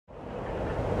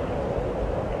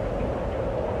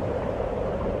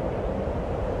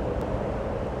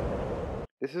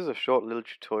This is a short little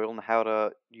tutorial on how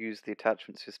to use the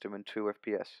attachment system in true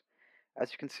FPS.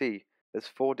 As you can see, there's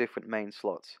four different main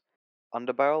slots: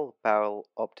 underbarrel, barrel,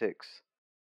 optics,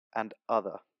 and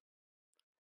other.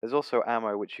 There's also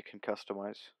ammo which you can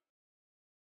customize.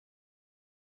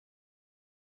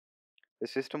 The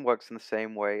system works in the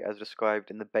same way as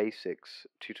described in the basics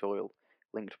tutorial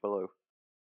linked below.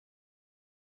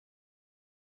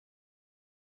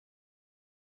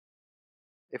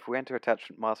 If we enter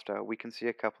attachment master, we can see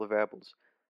a couple of variables,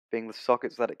 being the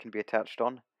sockets that it can be attached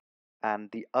on and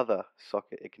the other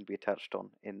socket it can be attached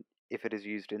on if it is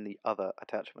used in the other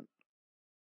attachment.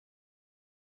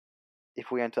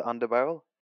 If we enter underbarrel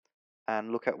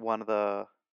and look at one of the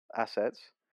assets,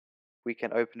 we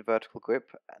can open vertical grip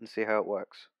and see how it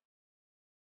works.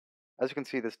 As you can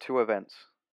see, there's two events.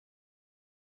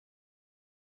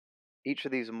 Each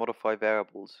of these modify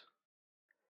variables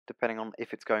depending on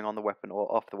if it's going on the weapon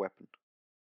or off the weapon.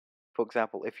 For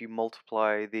example, if you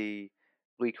multiply the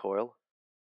recoil,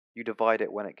 you divide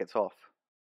it when it gets off.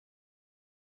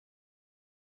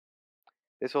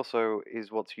 This also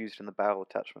is what's used in the barrel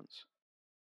attachments.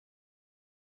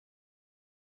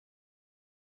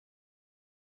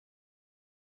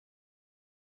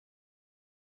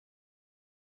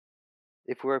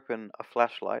 If we open a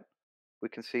flashlight, we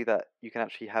can see that you can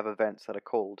actually have events that are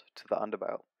called to the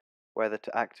underbarrel, whether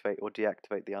to activate or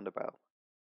deactivate the underbarrel.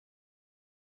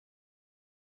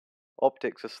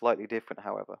 Optics are slightly different,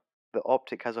 however. The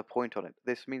optic has a point on it.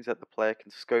 This means that the player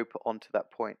can scope onto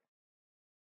that point.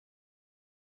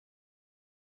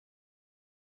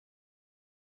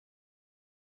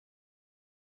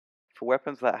 For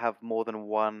weapons that have more than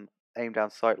one aim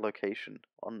down sight location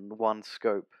on one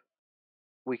scope,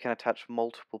 we can attach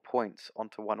multiple points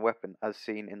onto one weapon, as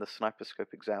seen in the sniper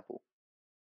scope example.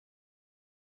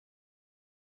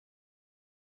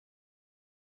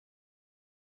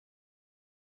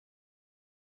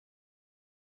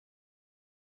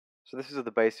 So this is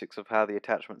the basics of how the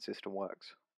attachment system works.